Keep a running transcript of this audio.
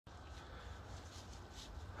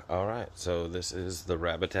Alright, so this is the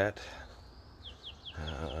Rabbitat.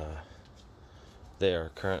 They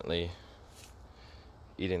are currently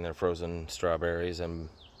eating their frozen strawberries and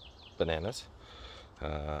bananas.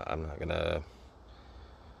 I'm not gonna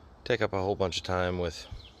take up a whole bunch of time with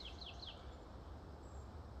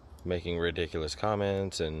making ridiculous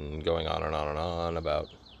comments and going on and on and on about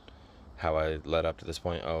how I led up to this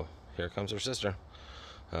point. Oh, here comes her sister.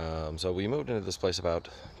 So we moved into this place about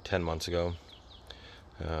 10 months ago.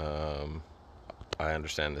 I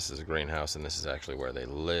understand this is a greenhouse and this is actually where they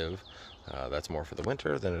live. That's more for the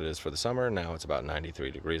winter than it is for the summer. Now it's about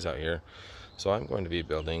 93 degrees out here. So I'm going to be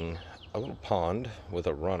building a little pond with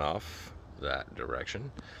a runoff that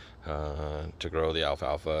direction to grow the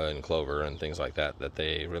alfalfa and clover and things like that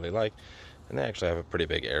they really like. And they actually have a pretty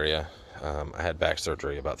big area. I had back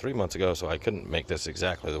surgery about 3 months ago, so I couldn't make this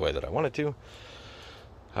exactly the way that I wanted to.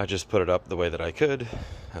 I just put it up the way that I could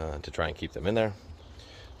to try and keep them in there.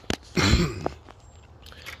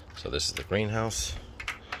 So this is the greenhouse.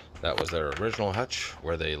 That was their original hutch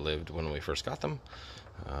where they lived when we first got them.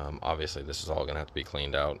 Obviously this is all gonna have to be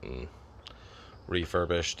cleaned out and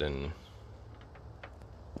refurbished, and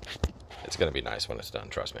it's gonna be nice when it's done,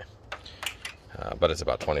 trust me. But it's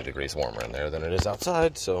about 20 degrees warmer in there than it is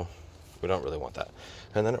outside, so we don't really want that.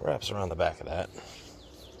 And then it wraps around the back of that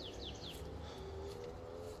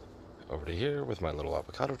over to here with my little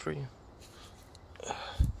avocado tree,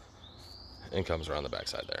 and comes around the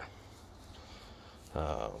backside there.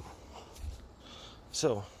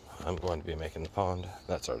 So I'm going to be making the pond.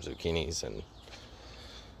 That's our zucchinis and,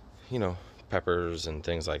 you know, peppers and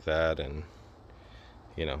things like that, and,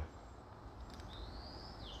 you know,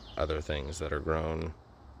 other things that are grown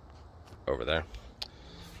over there.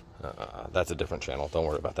 That's a different channel. Don't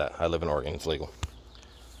worry about that. I live in Oregon. It's legal.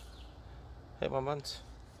 Hey, Mom Buns.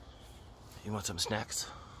 You want some snacks?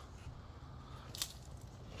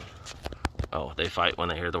 Oh, they fight when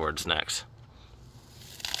they hear the word snacks.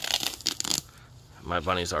 My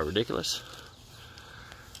bunnies are ridiculous.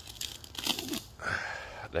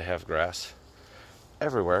 They have grass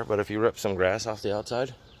everywhere, but if you rip some grass off the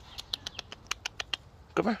outside,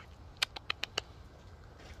 come here.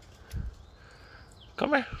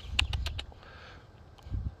 Come here.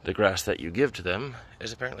 The grass that you give to them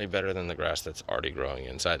is apparently better than the grass that's already growing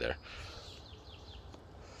inside there.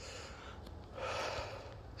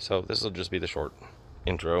 So this will just be the short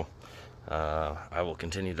intro. I will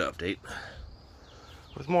continue to update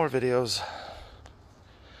with more videos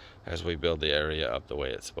as we build the area up the way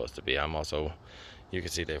it's supposed to be. I'm also, you can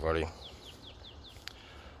see they've already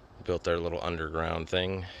built their little underground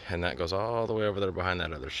thing, and that goes all the way over there behind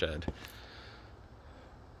that other shed.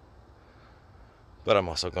 But I'm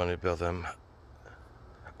also going to build them.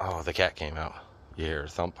 Oh, the cat came out. You hear her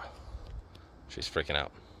thump. She's freaking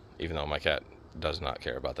out, even though my cat does not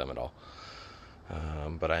care about them at all.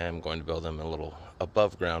 But I am going to build them a little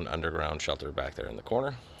above ground, underground shelter back there in the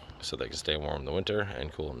corner, so they can stay warm in the winter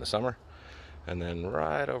and cool in the summer. And then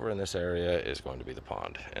right over in this area is going to be the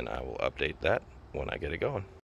pond, and I will update that when I get it going.